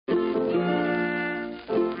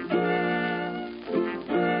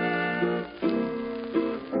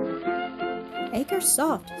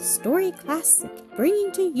AcreSoft Story Classic,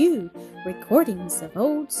 bringing to you recordings of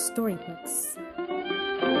old storybooks.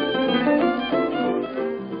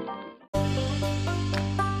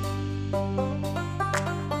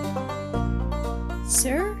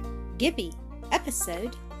 Sir Gibbie,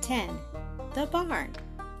 Episode 10, The Barn.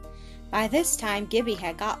 By this time Gibbie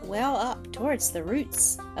had got well up towards the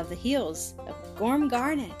roots of the hills of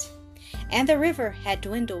Gormgarnet, and the river had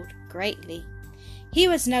dwindled greatly. He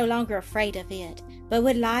was no longer afraid of it, but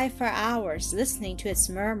would lie for hours listening to its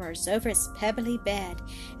murmurs over its pebbly bed,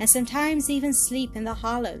 and sometimes even sleep in the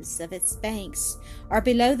hollows of its banks, or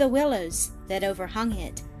below the willows that overhung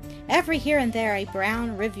it. Every here and there a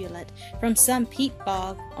brown rivulet from some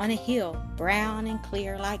peat-bog on a hill, brown and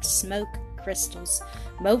clear like smoke crystals,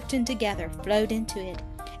 molten together, flowed into it,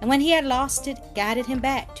 and when he had lost it, guided him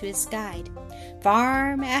back to his guide.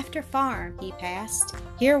 Farm after farm he passed,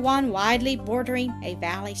 here one widely bordering a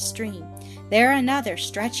valley stream, there another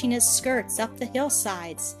stretching its skirts up the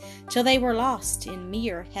hillsides till they were lost in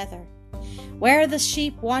mere heather, where the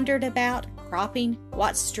sheep wandered about, cropping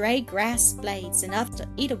what stray grass blades and other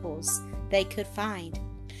eatables they could find.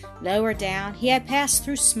 Lower down he had passed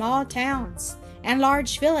through small towns and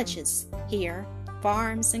large villages, here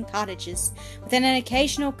farms and cottages, with an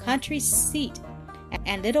occasional country seat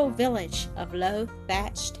and little village of low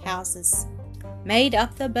thatched houses, made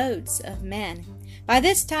up the abodes of men. By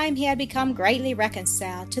this time he had become greatly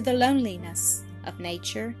reconciled to the loneliness of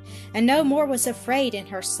nature, and no more was afraid in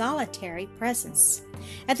her solitary presence.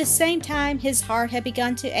 At the same time his heart had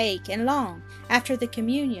begun to ache and long after the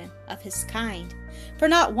communion of his kind, for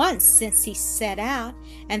not once since he set out,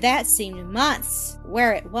 and that seemed months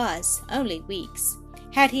where it was only weeks,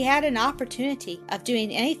 had he had an opportunity of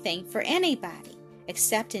doing anything for anybody,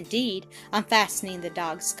 except indeed unfastening the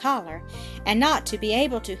dog's collar, and not to be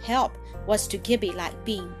able to help was to Gibbie like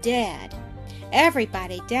being dead.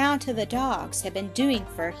 Everybody, down to the dogs, had been doing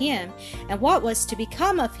for him, and what was to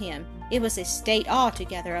become of him? It was a state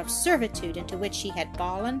altogether of servitude into which he had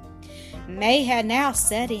fallen. May had now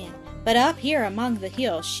set in, but up here among the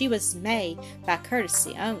hills she was May by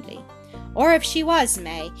courtesy only. Or if she was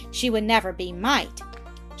May, she would never be Might.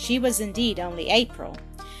 She was indeed only April,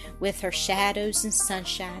 with her shadows and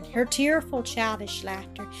sunshine, her tearful childish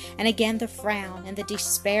laughter, and again the frown and the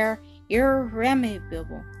despair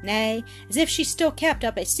irremovable, nay, as if she still kept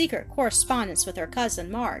up a secret correspondence with her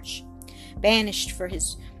cousin March. Banished for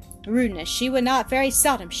his rudeness, she would not very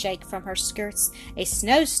seldom shake from her skirts a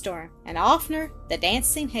snowstorm, and oftener the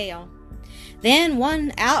dancing hail. Then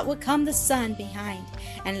one out would come the sun behind,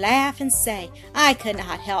 and laugh and say, "I could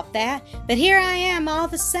not help that, but here I am all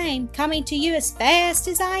the same, coming to you as fast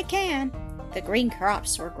as I can." The green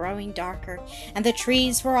crops were growing darker, and the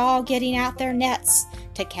trees were all getting out their nets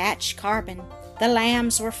to catch carbon. The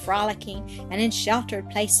lambs were frolicking, and in sheltered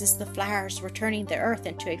places the flowers were turning the earth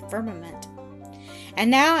into a firmament.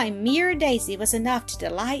 And now a mere daisy was enough to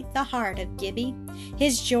delight the heart of Gibbie,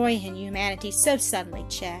 his joy in humanity so suddenly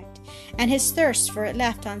checked, and his thirst for it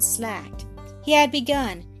left unslacked. He had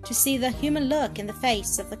begun to see the human look in the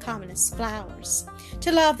face of the commonest flowers,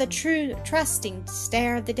 to love the true trusting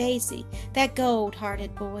stare of the daisy, that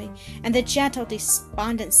gold-hearted boy, and the gentle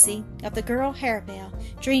despondency of the girl harebell,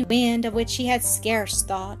 dream wind of which he had scarce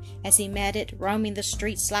thought, as he met it, roaming the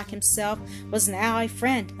streets like himself, was now a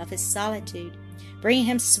friend of his solitude, bringing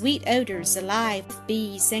him sweet odors alive with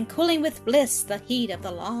bees, and cooling with bliss the heat of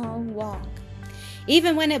the long walk.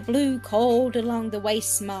 Even when it blew cold along the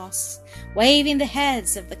waste moss, waving the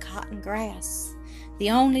heads of the cotton grass,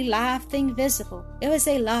 the only live thing visible, it was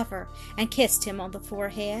a lover, and kissed him on the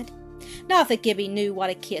forehead. Not that Gibbie knew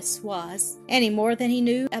what a kiss was, any more than he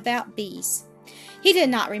knew about bees. He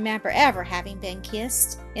did not remember ever having been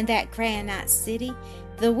kissed. In that granite city,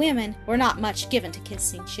 the women were not much given to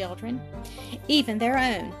kissing children, even their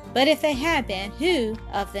own. But if they had been, who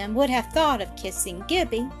of them would have thought of kissing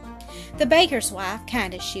Gibbie? The baker's wife,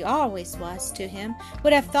 kind as she always was to him,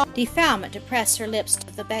 would have thought defilement to press her lips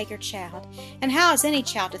to the beggar child, and how is any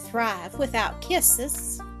child to thrive without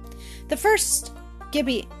kisses? The first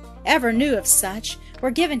Gibbie ever knew of such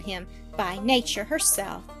were given him by nature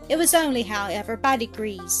herself. It was only, however, by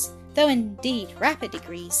degrees, though indeed rapid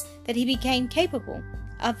degrees, that he became capable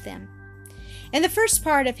of them. In the first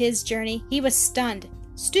part of his journey he was stunned,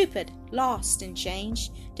 stupid, lost in change,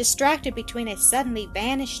 distracted between a suddenly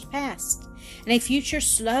vanished past and a future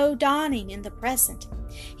slow dawning in the present.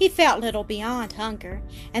 He felt little beyond hunger,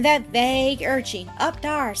 and that vague urging up to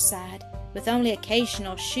our side, with only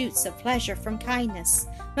occasional shoots of pleasure from kindness,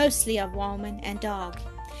 mostly of woman and dog.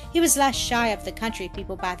 He was less shy of the country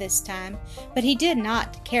people by this time, but he did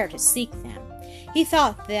not care to seek them. He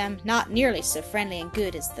thought them not nearly so friendly and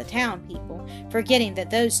good as the town people, forgetting that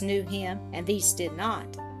those knew him and these did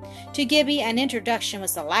not. To Gibbie, an introduction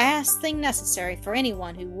was the last thing necessary for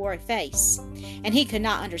anyone who wore a face, and he could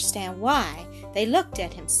not understand why they looked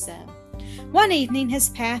at him so. One evening his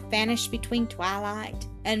path vanished between twilight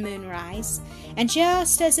and moonrise, and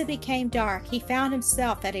just as it became dark he found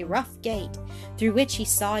himself at a rough gate through which he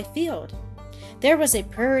saw a field. There was a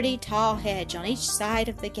pretty tall hedge on each side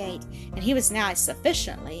of the gate, and he was now a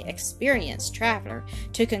sufficiently experienced traveler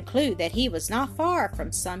to conclude that he was not far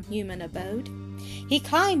from some human abode. He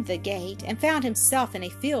climbed the gate and found himself in a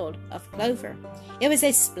field of clover. It was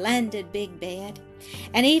a splendid big bed,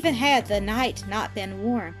 and even had the night not been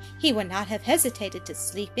warm, he would not have hesitated to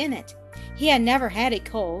sleep in it. He had never had a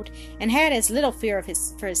cold, and had as little fear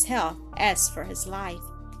for his health as for his life.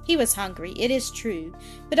 He was hungry, it is true,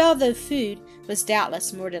 but although food was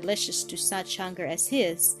doubtless more delicious to such hunger as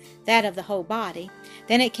his, that of the whole body,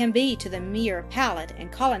 than it can be to the mere palate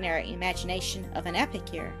and culinary imagination of an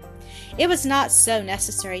epicure, it was not so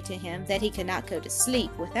necessary to him that he could not go to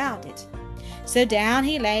sleep without it. So down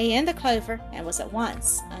he lay in the clover and was at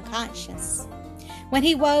once unconscious. When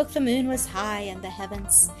he woke, the moon was high in the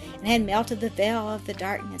heavens, and had melted the veil of the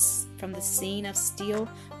darkness from the scene of still,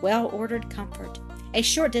 well-ordered comfort. A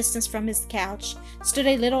short distance from his couch stood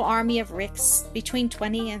a little army of ricks, between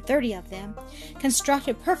 20 and 30 of them,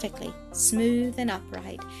 constructed perfectly, smooth and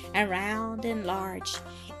upright, and round and large,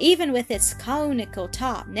 even with its conical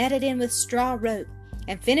top netted in with straw rope,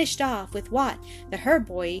 and finished off with what the herb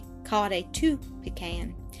boy called a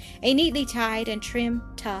two-pecan, a neatly tied and trim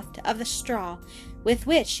tuft of the straw with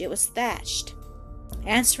which it was thatched,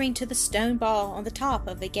 answering to the stone ball on the top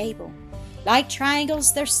of a gable. Like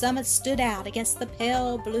triangles, their summits stood out against the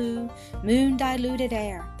pale blue, moon-diluted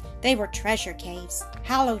air. They were treasure caves,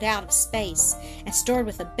 hollowed out of space, and stored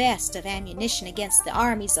with the best of ammunition against the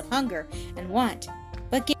armies of hunger and want.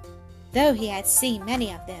 But Gibbie, though he had seen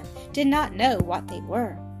many of them, did not know what they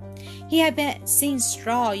were. He had seen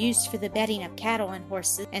straw used for the bedding of cattle and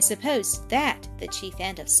horses, and supposed that the chief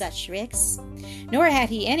end of such ricks. Nor had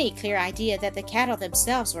he any clear idea that the cattle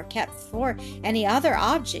themselves were kept for any other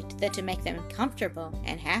object than to make them comfortable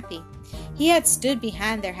and happy. He had stood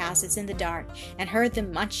behind their houses in the dark, and heard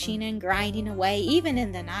them munching and grinding away even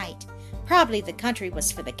in the night. Probably the country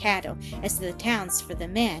was for the cattle, as the towns for the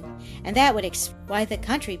men, and that would explain why the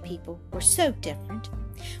country people were so different.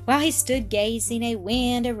 While he stood gazing, a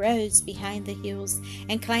wind arose behind the hills,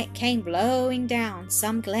 and came blowing down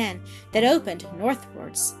some glen that opened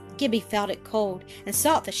northwards. Gibbie felt it cold, and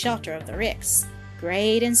sought the shelter of the ricks.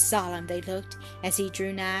 Great and solemn they looked as he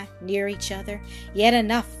drew nigh, near each other, yet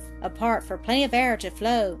enough apart for plenty of air to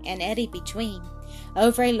flow and eddy between.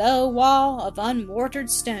 Over a low wall of unmortared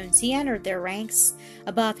stones he entered their ranks.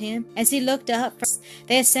 Above him, as he looked up,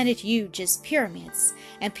 they ascended huge as pyramids,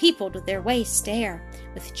 and peopled their waste air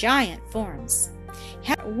with giant forms.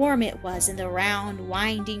 How warm it was in the round,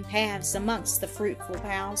 winding paths amongst the fruitful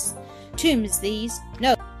boughs. Tombs these,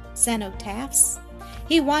 no cenotaphs.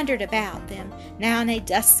 He wandered about them, now in a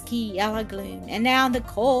dusky yellow gloom, and now in the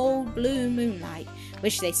cold blue moonlight,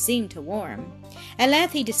 which they seemed to warm. At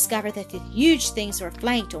length he discovered that the huge things were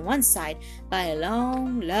flanked on one side by a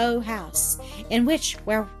long, low house, in which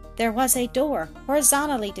there was a door,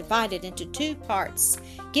 horizontally divided into two parts.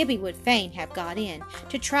 Gibbie would fain have got in,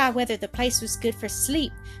 to try whether the place was good for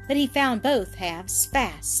sleep, but he found both halves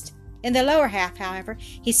fast. In the lower half, however,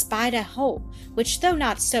 he spied a hole, which, though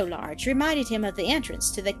not so large, reminded him of the entrance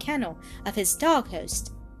to the kennel of his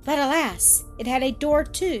dog-host. But alas, it had a door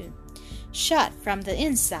too, shut from the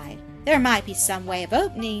inside. There might be some way of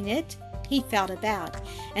opening it. He felt about,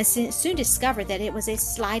 and soon discovered that it was a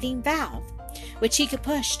sliding valve, which he could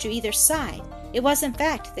push to either side. It was in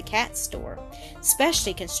fact the cat's door,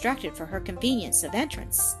 specially constructed for her convenience of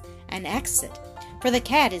entrance and exit, for the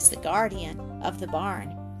cat is the guardian of the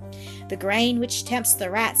barn. The grain which tempts the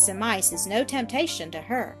rats and mice is no temptation to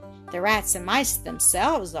her. The rats and mice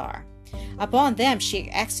themselves are. Upon them she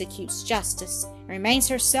executes justice, and remains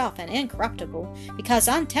herself an incorruptible, because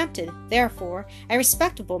untempted, therefore, a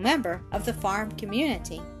respectable member of the farm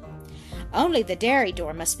community. Only the dairy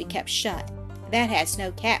door must be kept shut. That has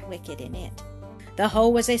no cat wicket in it. The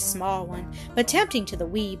hole was a small one, but tempting to the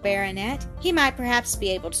wee baronet. He might perhaps be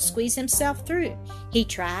able to squeeze himself through. He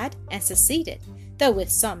tried, and succeeded. though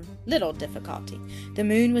with some little difficulty. The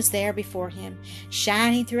moon was there before him,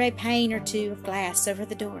 shining through a pane or two of glass over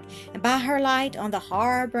the door, and by her light on the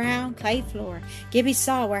hard brown clay floor, Gibbie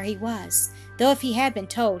saw where he was. Though if he had been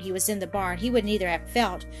told he was in the barn, he would neither have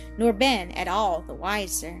felt nor been at all the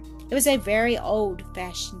wiser. It was a very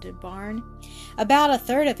old-fashioned barn. About a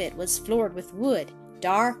third of it was floored with wood,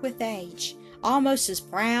 dark with age, almost as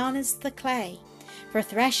brown as the clay, for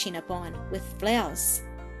threshing upon with flails.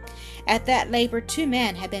 At that labor 2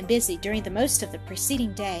 men had been busy during the most of the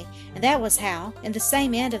preceding day, and that was how, in the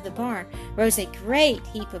same end of the barn, rose a great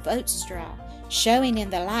heap of oat straw, showing in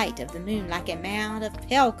the light of the moon like a mound of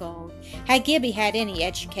pale gold. Had Gibbie had any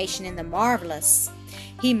education in the marvelous,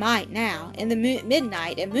 he might now, in the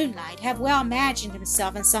midnight and moonlight, have well imagined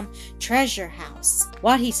himself in some treasure house.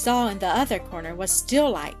 What he saw in the other corner was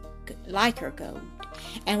still liker gold,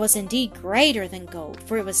 and was indeed greater than gold,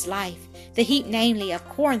 for it was life, the heap namely of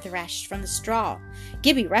corn threshed from the straw.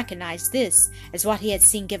 Gibbie recognized this as what he had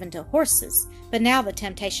seen given to horses, but now the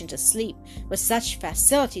temptation to sleep, with such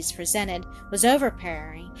facilities presented, was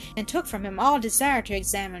overpowering, and took from him all desire to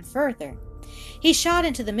examine further. He shot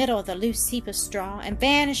into the middle of the loose heap of straw, and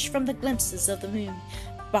vanished from the glimpses of the moon,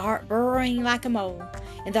 burrowing like a mole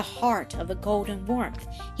in the heart of the golden warmth.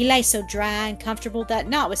 He lay so dry and comfortable that,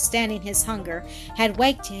 notwithstanding his hunger had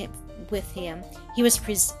waked him with him, he was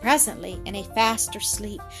presently in a faster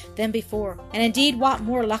sleep than before. And indeed, what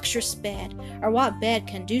more luxurious bed, or what bed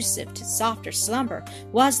conducive to softer slumber,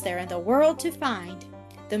 was there in the world to find?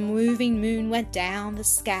 The moving moon went down the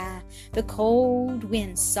sky, the cold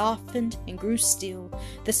wind softened and grew still,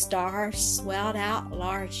 the stars swelled out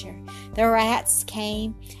larger, the rats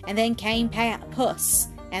came, and then came puss,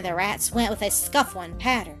 and the rats went with a scuffle and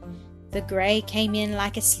patter. The gray came in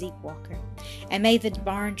like a sleepwalker, and made the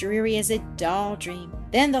barn dreary as a dull dream.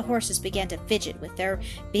 Then the horses began to fidget with their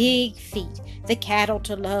big feet, the cattle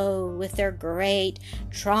to low with their great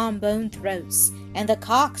trombone throats, and the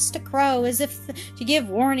cocks to crow as if to give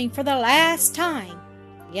warning for the last time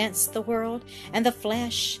against the world and the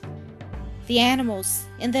flesh. The animals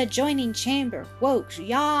in the adjoining chamber woke,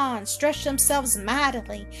 yawned, stretched themselves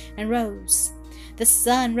mightily, and rose. The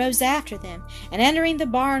sun rose after them, and entering the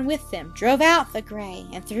barn with them, drove out the gray,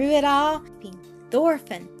 and through it all the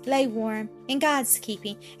orphan lay warm in God's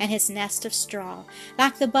keeping and his nest of straw,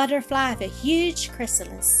 like the butterfly of a huge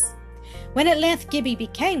chrysalis. When at length Gibbie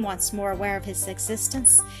became once more aware of his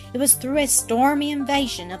existence, it was through a stormy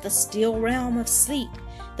invasion of the still realm of sleep.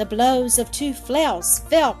 The blows of 2 flails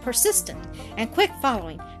fell persistent and quick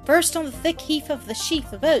following, first on the thick heap of the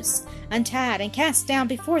sheaf of oats, untied and cast down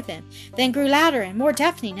before them, then grew louder and more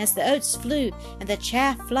deafening as the oats flew, and the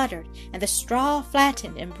chaff fluttered, and the straw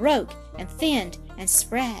flattened and broke and thinned and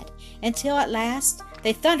spread, until at last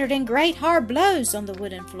they thundered in great hard blows on the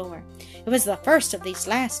wooden floor. It was the first of these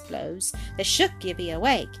last blows that shook Gibbie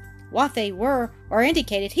awake. What they were or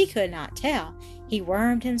indicated he could not tell. He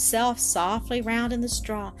wormed himself softly round in the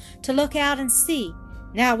straw to look out and see.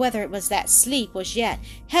 Now whether it was that sleep was yet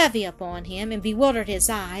heavy upon him and bewildered his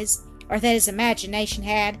eyes, or that his imagination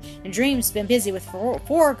had in dreams been busy with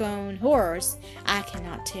foregone horrors, I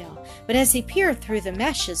cannot tell. But as he peered through the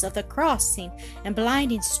meshes of the crossing and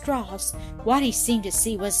blinding straws, what he seemed to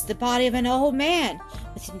see was the body of an old man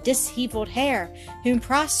with dishevelled hair, whom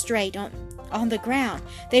prostrate on the ground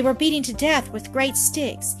they were beating to death with great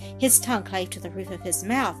sticks. His tongue clave to the roof of his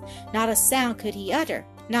mouth. Not a sound could he utter.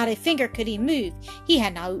 Not a finger could he move. He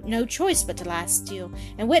had no choice but to lie still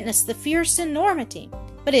and witness the fierce enormity.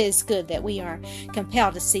 But it is good that we are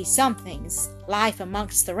compelled to see some things, life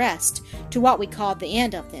amongst the rest, to what we called the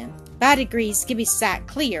end of them. By degrees Gibbie's sight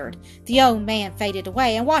cleared. The old man faded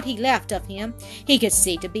away, and what he left of him he could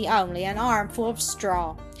see to be only an armful of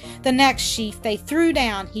straw. The next sheaf they threw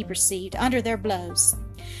down, he perceived, under their blows,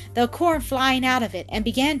 the corn flying out of it, and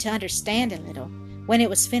began to understand a little. When it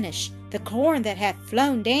was finished, the corn that had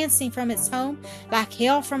flown dancing from its home, like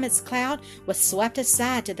hail from its cloud, was swept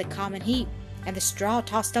aside to the common heap, and the straw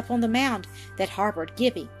tossed up on the mound that harbored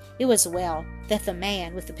Gibbie. It was well that the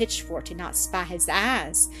man with the pitchfork did not spy his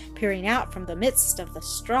eyes peering out from the midst of the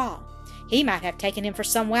straw. He might have taken him for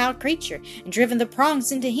some wild creature and driven the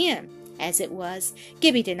prongs into him. As it was,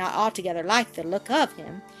 Gibbie did not altogether like the look of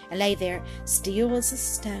him, and lay there still as a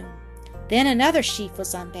stone. Then another sheaf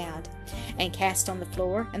was unbound and cast on the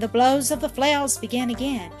floor, and the blows of the flails began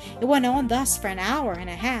again. It went on thus for an hour and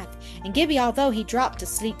a half, and Gibbie, although he dropped to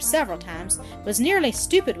sleep several times, was nearly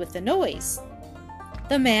stupid with the noise.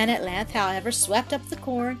 The man at length, however, swept up the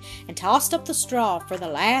corn and tossed up the straw for the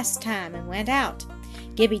last time and went out.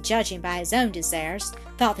 Gibbie, judging by his own desires,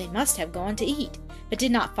 thought they must have gone to eat. but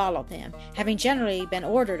did not follow them, having generally been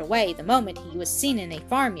ordered away the moment he was seen in a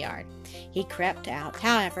farmyard. He crept out,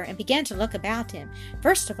 however, and began to look about him,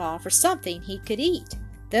 first of all for something he could eat.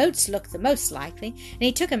 The oats looked the most likely, and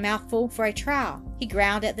he took a mouthful for a trial. He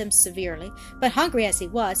ground at them severely, but hungry as he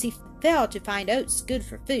was, he failed to find oats good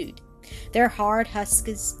for food. Their hard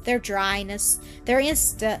husks, their dryness, their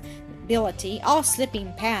instability, all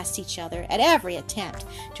slipping past each other at every attempt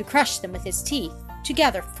to crush them with his teeth,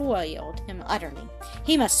 together foiled him utterly.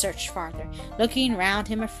 He must search farther. Looking round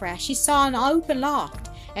him afresh, he saw an open loft,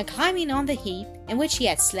 and climbing on the heap in which he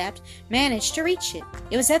had slept, managed to reach it.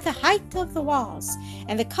 It was at the height of the walls,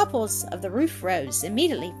 and the couples of the roof rose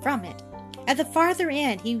immediately from it. At the farther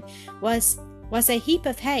end was a heap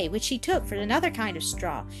of hay, which he took for another kind of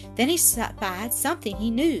straw. Then he spied something he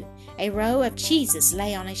knew. A row of cheeses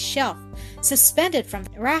lay on a shelf, suspended from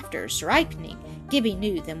the rafters, ripening. Gibbie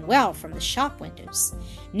knew them well from the shop windows,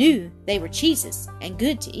 knew they were cheeses, and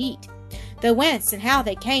good to eat, though whence and how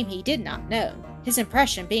they came he did not know, his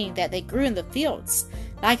impression being that they grew in the fields,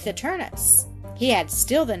 like the turnips. He had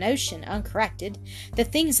still the notion, uncorrected,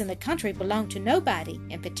 that things in the country belonged to nobody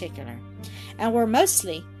in particular, and were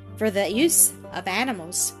mostly for the use of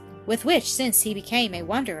animals, with which, since he became a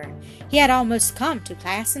wanderer, he had almost come to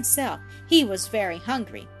class himself. He was very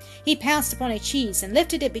hungry. He pounced upon a cheese and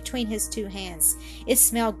lifted it between his two hands. It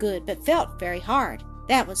smelled good, but felt very hard.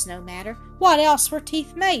 That was no matter. What else were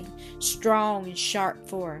teeth made strong and sharp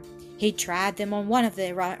for? He tried them on one of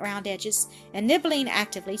the round edges, and nibbling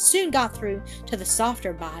actively, soon got through to the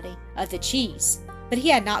softer body of the cheese. But he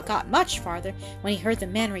had not got much farther when he heard the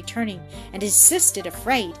men returning, and desisted,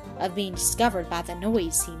 afraid of being discovered by the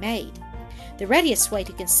noise he made. The readiest way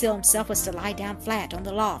to conceal himself was to lie down flat on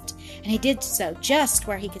the loft, and he did so just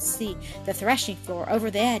where he could see the threshing floor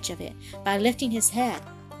over the edge of it by lifting his head.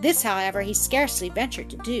 This, however, he scarcely ventured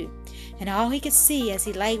to do, and all he could see as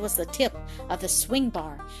he lay was the tip of the swing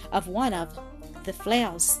bar of one of the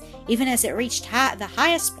flails, even as it reached the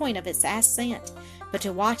highest point of its ascent. But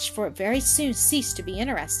to watch for it very soon ceased to be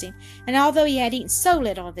interesting, and although he had eaten so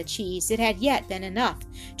little of the cheese, it had yet been enough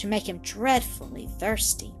to make him dreadfully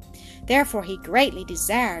thirsty. Therefore he greatly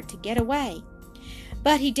desired to get away.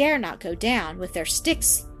 But he dared not go down with their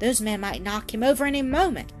sticks. Those men might knock him over in a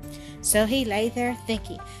moment. So he lay there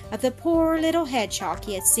thinking of the poor little hedgehog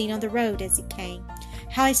he had seen on the road as he came,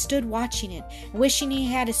 how he stood watching it, and wishing he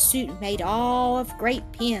had a suit made all of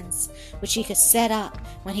great pins, which he could set up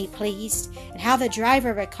when he pleased, and how the driver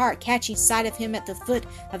of a cart, catching sight of him at the foot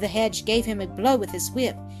of the hedge, gave him a blow with his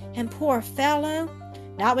whip, and poor fellow,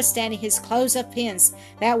 notwithstanding his clothes of pins,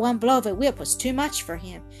 that one blow of a whip was too much for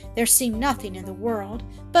him. There seemed nothing in the world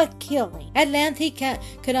but killing. At length he could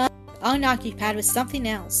unoccupied with something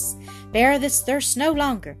else, bear this thirst no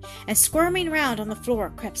longer, and squirming round on the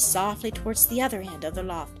floor, crept softly towards the other end of the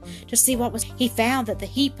loft to see what was. He found that the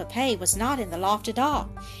heap of hay was not in the loft at all.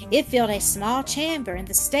 It filled a small chamber in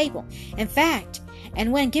the stable, in fact,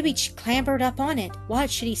 and when Gibbie clambered up on it, what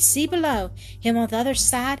should he see below him on the other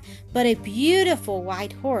side but a beautiful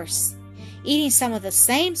white horse, eating some of the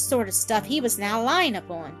same sort of stuff he was now lying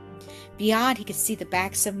upon. Beyond he could see the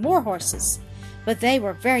backs of more horses, but they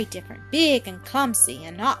were very different, big and clumsy,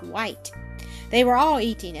 and not white. They were all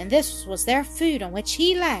eating, and this was their food on which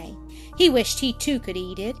he lay. He wished he too could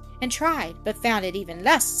eat it, and tried, but found it even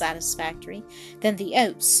less satisfactory than the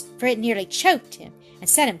oats, for it nearly choked him, and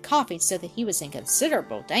set him coughing so that he was in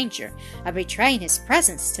considerable danger of betraying his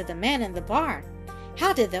presence to the men in the barn.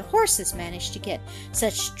 How did the horses manage to get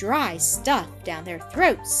such dry stuff down their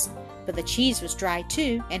throats? But the cheese was dry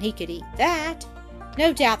too, and he could eat that.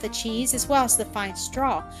 No doubt the cheese, as well as the fine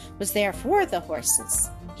straw, was there for the horses.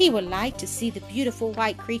 He would like to see the beautiful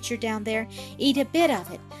white creature down there eat a bit of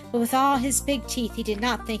it, but with all his big teeth he did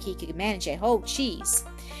not think he could manage a whole cheese.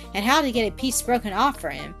 And how to get a piece broken off for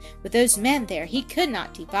him, with those men there, he could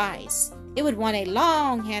not devise. It would want a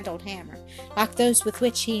long-handled hammer, like those with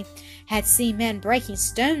which he had seen men breaking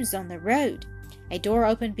stones on the road. A door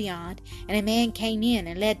opened beyond, and a man came in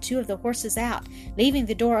and led two of the horses out, leaving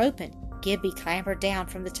the door open. Gibbie clambered down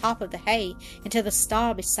from the top of the hay into the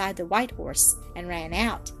stall beside the white horse and ran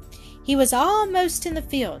out. He was almost in the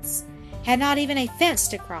fields, had not even a fence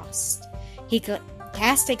to cross. He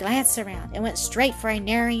cast a glance around and went straight for a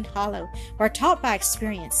narrowing hollow where, taught by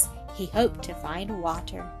experience, he hoped to find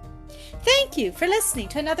water. Thank you for listening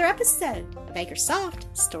to another episode of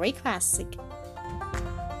AcreSoft Story Classic.